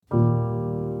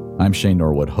I'm Shane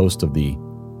Norwood, host of the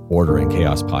Order and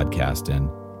Chaos podcast, and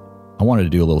I wanted to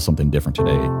do a little something different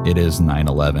today. It is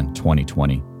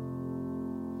 9/11/2020,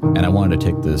 and I wanted to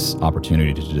take this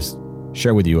opportunity to just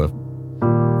share with you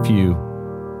a few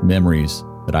memories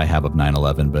that I have of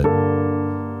 9/11, but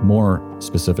more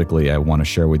specifically, I want to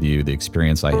share with you the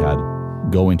experience I had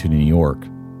going to New York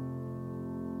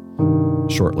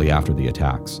shortly after the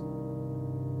attacks.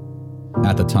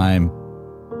 At the time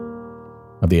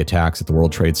of the attacks at the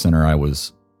World Trade Center, I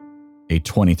was a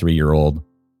 23-year-old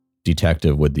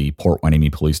detective with the Port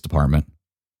Hueneme Police Department.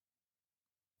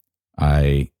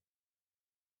 I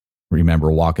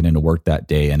remember walking into work that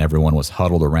day and everyone was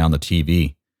huddled around the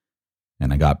TV,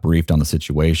 and I got briefed on the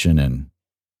situation, and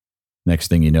next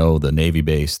thing you know, the Navy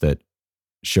base that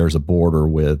shares a border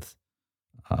with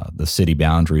the city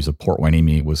boundaries of Port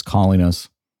Hueneme was calling us,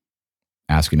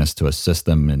 asking us to assist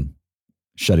them in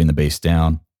shutting the base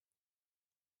down.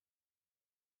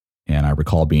 And I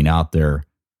recall being out there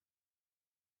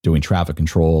doing traffic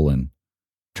control and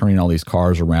turning all these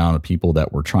cars around of people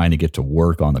that were trying to get to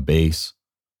work on the base.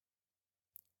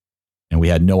 And we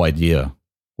had no idea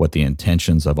what the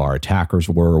intentions of our attackers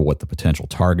were, what the potential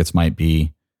targets might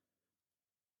be.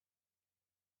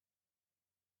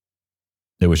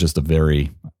 It was just I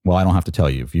don't have to tell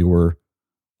you, if you were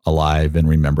alive and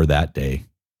remember that day,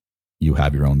 you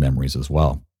have your own memories as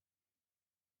well.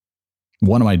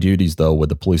 One of my duties, though, with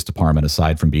the police department,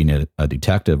 aside from being a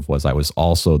detective, was I was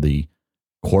also the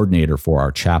coordinator for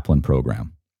our chaplain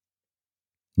program.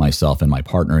 Myself and my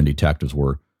partner and detectives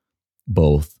were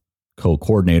both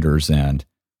co-coordinators, and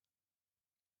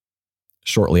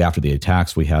shortly after the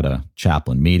attacks, we had a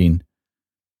chaplain meeting.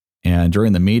 And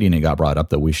during the meeting, it got brought up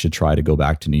that we should try to go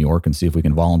back to New York and see if we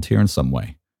can volunteer in some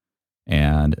way.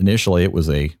 And initially, it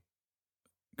was a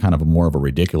kind of more of a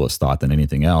ridiculous thought than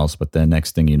anything else. But then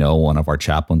next thing you know, one of our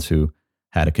chaplains who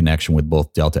had a connection with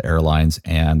both Delta Airlines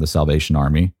and the Salvation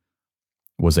Army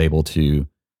was able to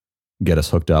get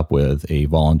us hooked up with a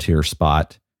volunteer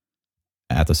spot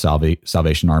at the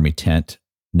Salvation Army tent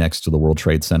next to the World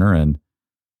Trade Center, and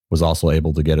was also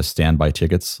able to get us standby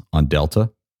tickets on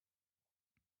Delta.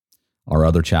 Our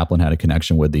other chaplain had a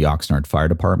connection with the Oxnard Fire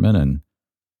Department and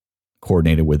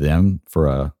coordinated with them for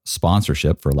a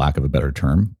sponsorship, for lack of a better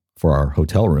term, for our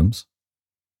hotel rooms.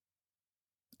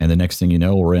 And the next thing you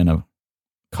know, we're in a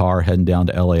car heading down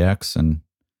to LAX and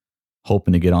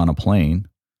hoping to get on a plane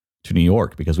to New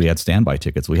York because we had standby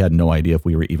tickets. We had no idea if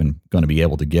we were even going to be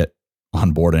able to get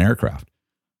on board an aircraft.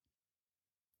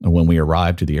 And when we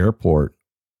arrived to the airport,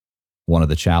 one of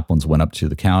the chaplains went up to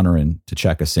the counter and to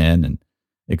check us in and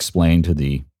explained to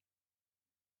the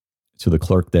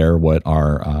clerk there what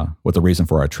the reason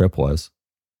for our trip was.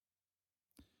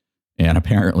 And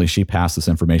apparently she passed this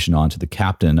information on to the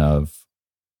captain of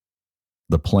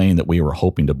the plane that we were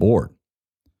hoping to board.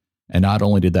 And not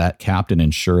only did that captain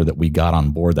ensure that we got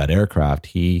on board that aircraft,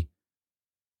 he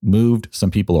moved some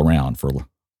people around. For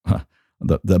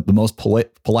the most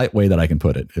polite way that I can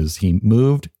put it is he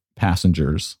moved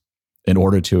passengers in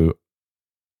order to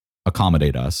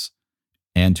accommodate us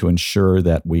and to ensure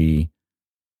that we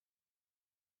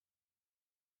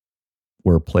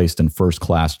were placed in first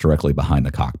class directly behind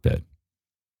the cockpit.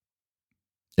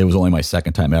 It was only my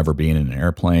second time ever being in an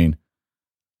airplane.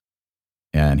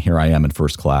 And here I am in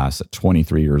first class at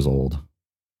 23 years old,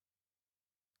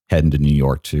 heading to New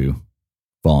York to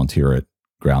volunteer at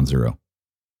Ground Zero.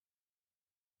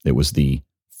 It was the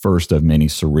first of many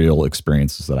surreal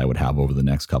experiences that I would have over the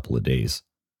next couple of days.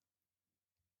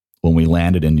 When we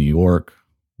landed in New York,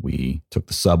 we took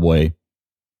the subway,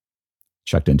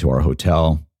 checked into our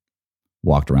hotel,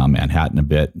 walked around Manhattan a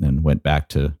bit, and then went back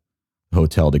to the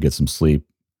hotel to get some sleep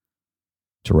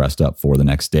to rest up for the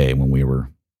next day when we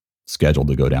were scheduled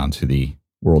to go down to the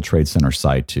World Trade Center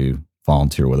site to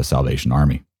volunteer with the Salvation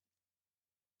Army.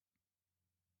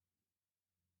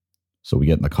 So we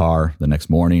get in the car the next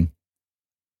morning,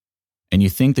 and you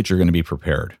think that you're going to be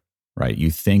prepared, right?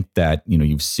 You think that,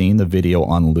 you've seen the video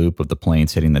on loop of the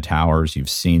planes hitting the towers.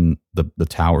 You've seen the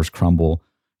towers crumble.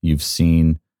 You've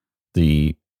seen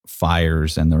the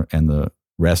fires and the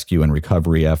rescue and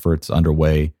recovery efforts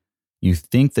underway. You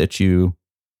think that you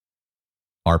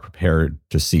are prepared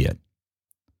to see it.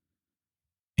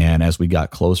 And as we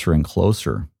got closer and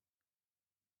closer,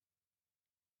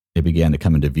 it began to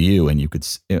come into view, and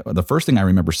the first thing I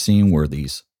remember seeing were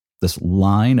this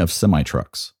line of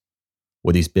semi-trucks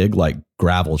with these big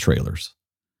gravel trailers,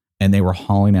 and they were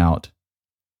hauling out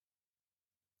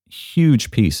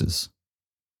huge pieces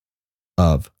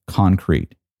of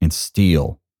concrete and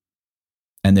steel.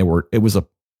 And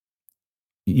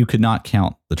you could not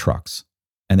count the trucks,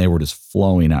 and they were just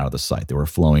flowing out of the site. They were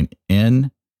flowing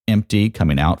in empty,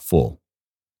 coming out full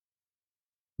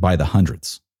by the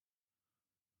hundreds.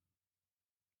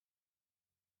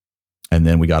 And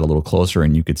then we got a little closer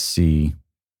and you could see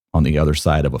on the other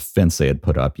side of a fence they had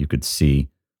put up, you could see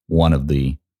what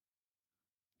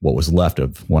was left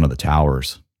of one of the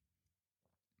towers.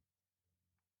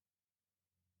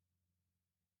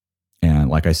 And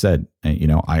like I said,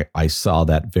 I saw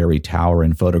that very tower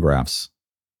in photographs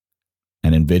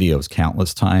and in videos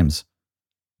countless times.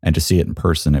 And to see it in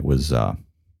person, it was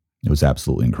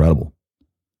absolutely incredible.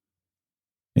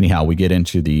 Anyhow, we get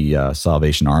into the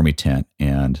Salvation Army tent,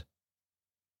 and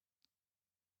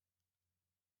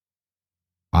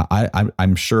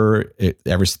I'm sure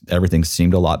everything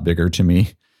seemed a lot bigger to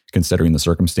me considering the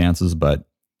circumstances, but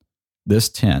this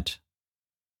tent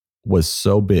was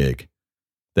so big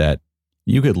that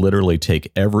you could literally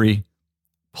take every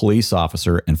police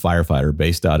officer and firefighter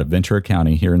based out of Ventura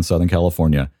County here in Southern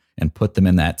California and put them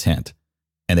in that tent,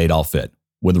 and they'd all fit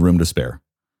with room to spare.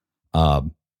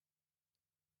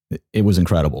 It was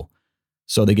incredible.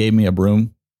 So they gave me a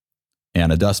broom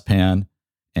and a dustpan,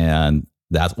 and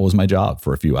that was my job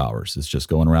for a few hours. It's just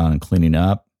going around and cleaning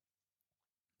up,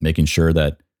 making sure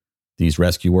that these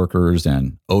rescue workers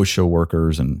and OSHA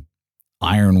workers and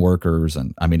iron workers,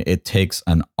 and I mean, it takes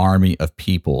an army of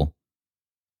people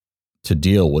to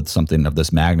deal with something of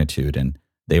this magnitude. And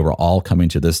they were all coming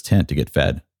to this tent to get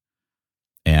fed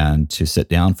and to sit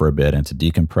down for a bit and to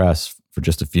decompress for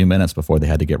just a few minutes before they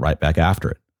had to get right back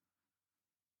after it.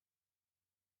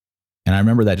 And I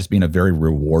remember that just being a very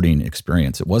rewarding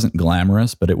experience. It wasn't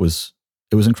glamorous, but it was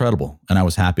incredible. And I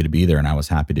was happy to be there, and I was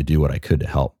happy to do what I could to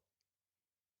help.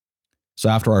 So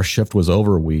after our shift was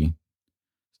over, we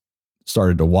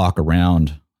started to walk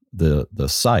around the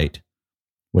site,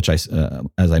 which as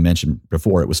I mentioned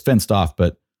before, it was fenced off,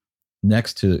 but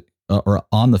next to or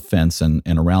on the fence and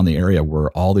around the area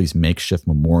were all these makeshift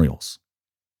memorials.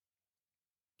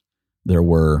 There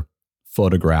were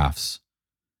photographs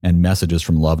and messages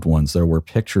from loved ones. There were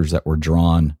pictures that were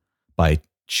drawn by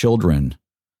children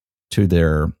to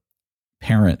their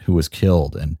parent who was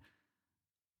killed. And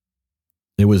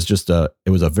it was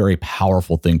a very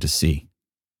powerful thing to see.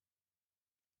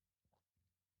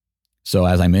 So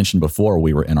as I mentioned before,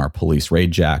 we were in our police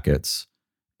raid jackets,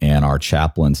 and our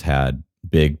chaplains had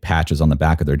big patches on the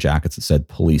back of their jackets that said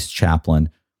police chaplain.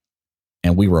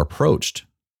 And we were approached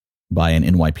by an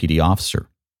NYPD officer.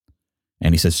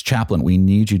 And he says, "Chaplain, we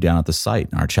need you down at the site."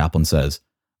 And our chaplain says,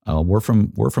 we're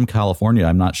from California.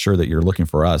 I'm not sure that you're looking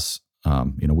for us.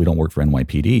 We don't work for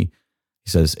NYPD. He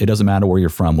says, "It doesn't matter where you're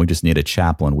from. We just need a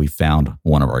chaplain. We found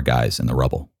one of our guys in the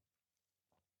rubble."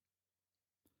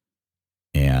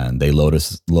 And they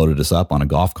loaded us up on a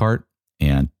golf cart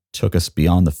and took us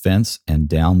beyond the fence and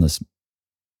down this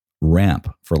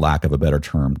ramp, for lack of a better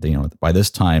term. By this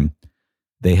time,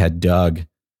 they had dug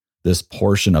this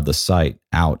portion of the site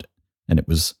out, and it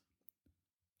was,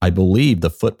 I believe, the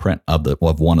footprint of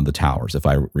one of the towers, if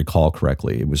I recall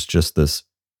correctly. It was just this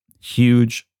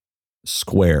huge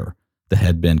square that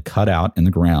had been cut out in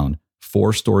the ground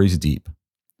 4 stories deep.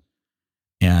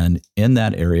 And in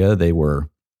that area, there were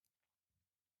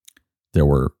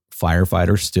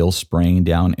firefighters still spraying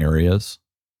down areas.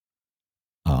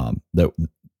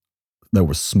 There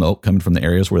was smoke coming from the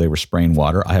areas where they were spraying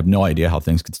water. I have no idea how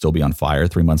things could still be on fire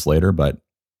 3 months later, but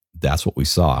that's what we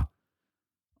saw.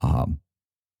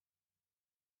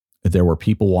 There were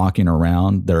people walking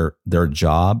around. Their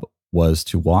job was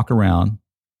to walk around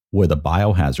with a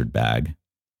biohazard bag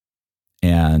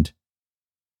and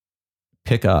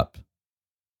pick up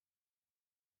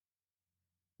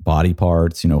body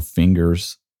parts,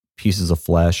 fingers, pieces of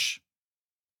flesh,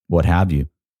 what have you.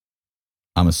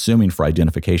 I'm assuming for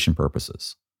identification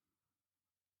purposes.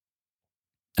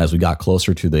 As we got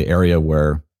closer to the area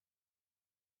where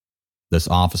this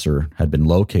officer had been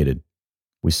located,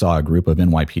 we saw a group of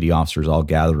NYPD officers all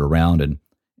gathered around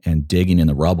and digging in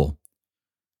the rubble.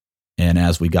 And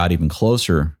as we got even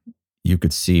closer, you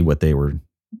could see what they were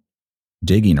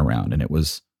digging around. And it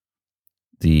was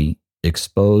the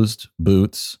exposed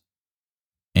boots,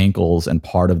 ankles, and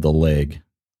part of the leg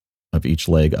of each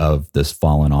leg of this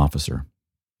fallen officer,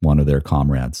 one of their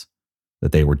comrades,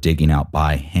 that they were digging out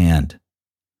by hand.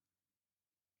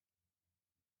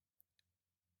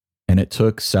 And it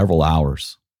took several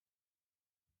hours,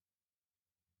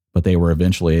 but they were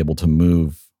eventually able to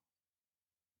move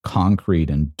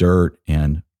concrete and dirt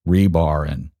and rebar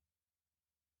and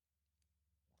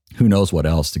who knows what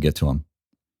else to get to them.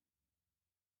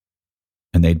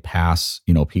 And they'd pass,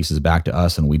 pieces back to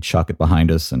us, and we'd chuck it behind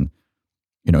us. And,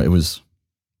 it was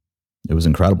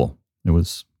incredible. I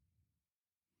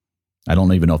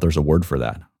don't even know if there's a word for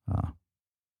that.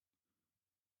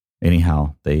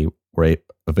 Anyhow, they were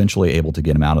eventually able to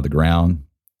get him out of the ground.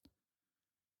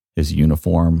 His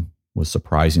uniform was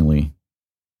surprisingly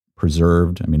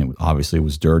preserved. I mean, obviously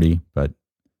was dirty, but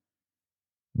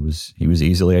he was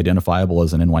easily identifiable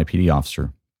as an NYPD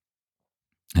officer.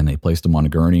 And they placed him on a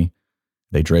gurney.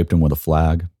 They draped him with a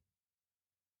flag.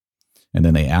 And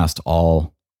then they asked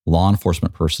all law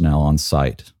enforcement personnel on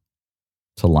site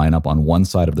to line up on one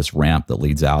side of this ramp that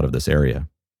leads out of this area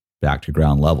back to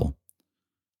ground level.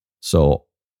 So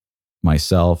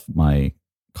myself, my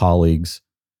colleagues,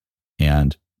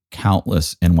 and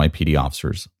countless NYPD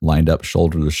officers lined up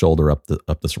shoulder to shoulder up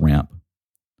this ramp.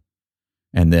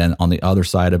 And then on the other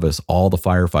side of us, all the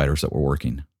firefighters that were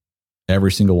working,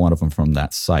 every single one of them from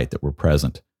that site that were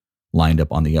present, lined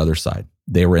up on the other side.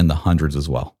 They were in the hundreds as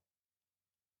well.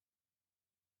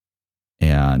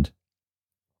 And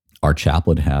our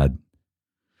chaplain had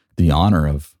the honor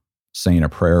of saying a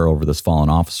prayer over this fallen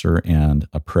officer and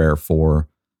a prayer for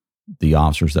the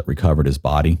officers that recovered his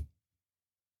body.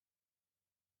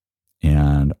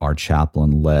 And our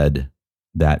chaplain led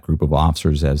that group of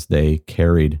officers as they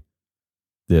carried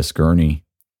this gurney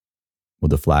with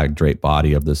the flag draped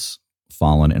body of this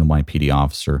fallen NYPD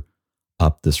officer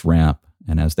up this ramp.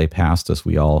 And as they passed us,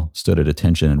 we all stood at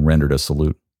attention and rendered a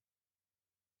salute.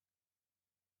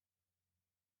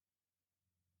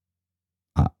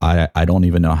 I don't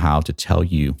even know how to tell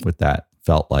you what that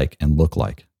felt like and looked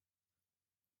like.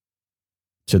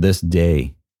 To this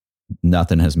day,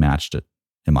 nothing has matched it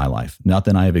in my life.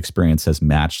 Nothing I have experienced has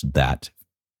matched that,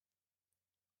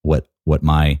 what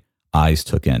my eyes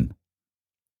took in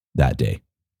that day,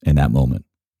 in that moment.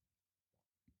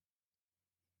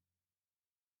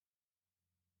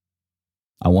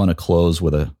 I want to close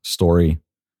with a story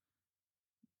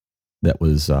that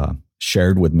was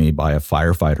shared with me by a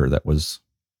firefighter that was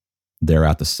there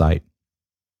at the site.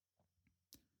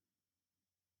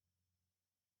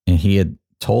 And he had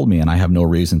told me, and I have no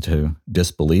reason to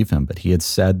disbelieve him, but he had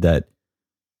said that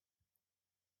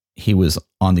he was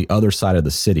on the other side of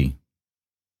the city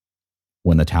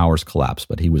when the towers collapsed,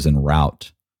 but he was en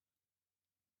route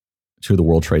to the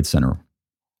World Trade Center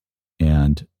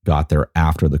and got there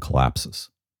after the collapses.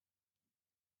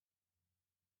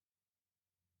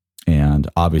 And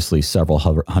obviously several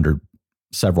hundred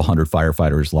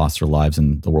firefighters lost their lives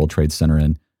in the World Trade Center,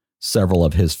 and several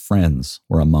of his friends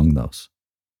were among those.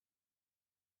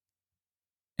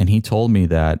 And he told me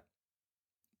that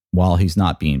while he's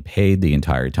not being paid the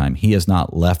entire time, he has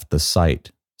not left the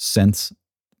site since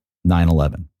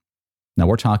 9/11. Now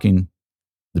we're talking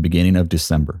the beginning of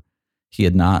December. He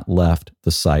had not left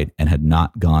the site and had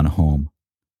not gone home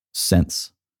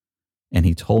since. And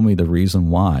he told me the reason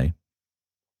why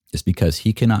is because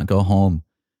he cannot go home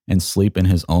and sleep in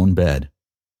his own bed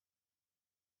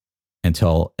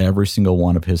until every single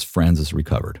one of his friends is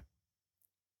recovered.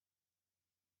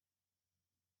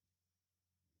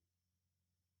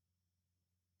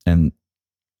 And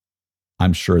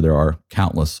I'm sure there are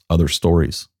countless other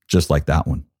stories just like that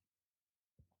one.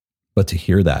 But to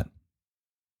hear that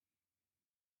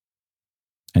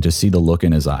and to see the look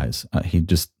in his eyes, he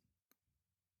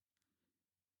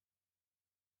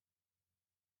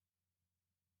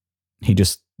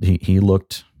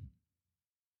looked,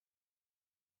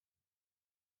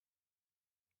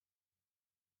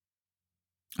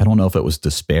 I don't know if it was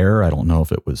despair. I don't know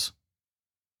if it was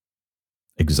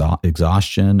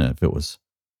exhaustion, if it was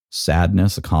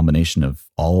sadness, a combination of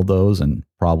all of those and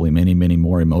probably many, many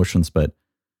more emotions. But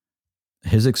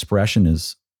his expression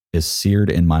is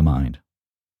seared in my mind.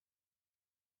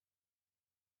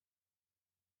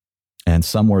 And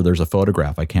somewhere there's a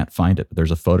photograph. I can't find it, but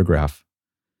there's a photograph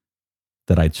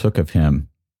that I took of him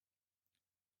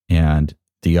and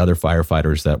the other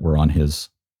firefighters that were on his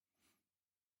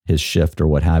shift or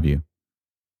what have you.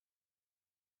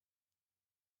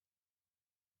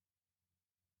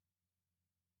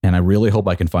 And I really hope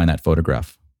I can find that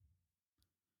photograph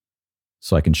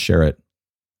so I can share it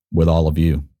with all of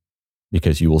you,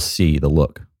 because you will see the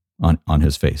look on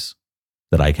his face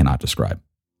that I cannot describe.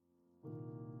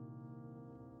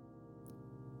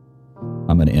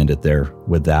 I'm going to end it there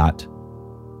with that.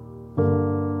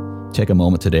 Take a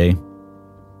moment today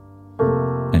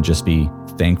and just be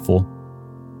thankful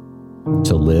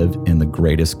to live in the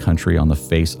greatest country on the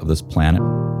face of this planet.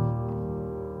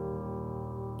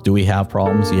 Do we have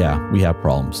problems? Yeah, we have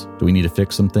problems. Do we need to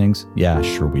fix some things? Yeah,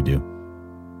 sure we do.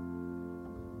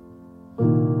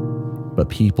 But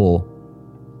people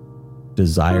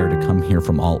desire to come here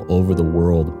from all over the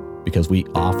world because we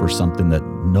offer something that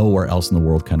nowhere else in the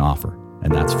world can offer,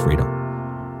 and that's freedom.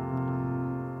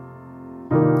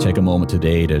 Take a moment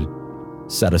today to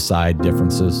set aside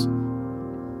differences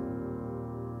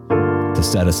to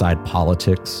set aside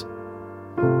politics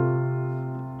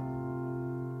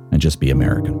and just be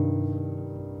American.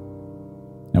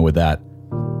 And with that,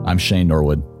 I'm Shane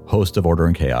Norwood, host of Order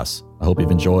and Chaos. I hope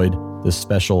you've enjoyed this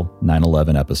special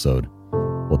 9/11 episode.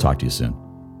 We'll talk to you soon.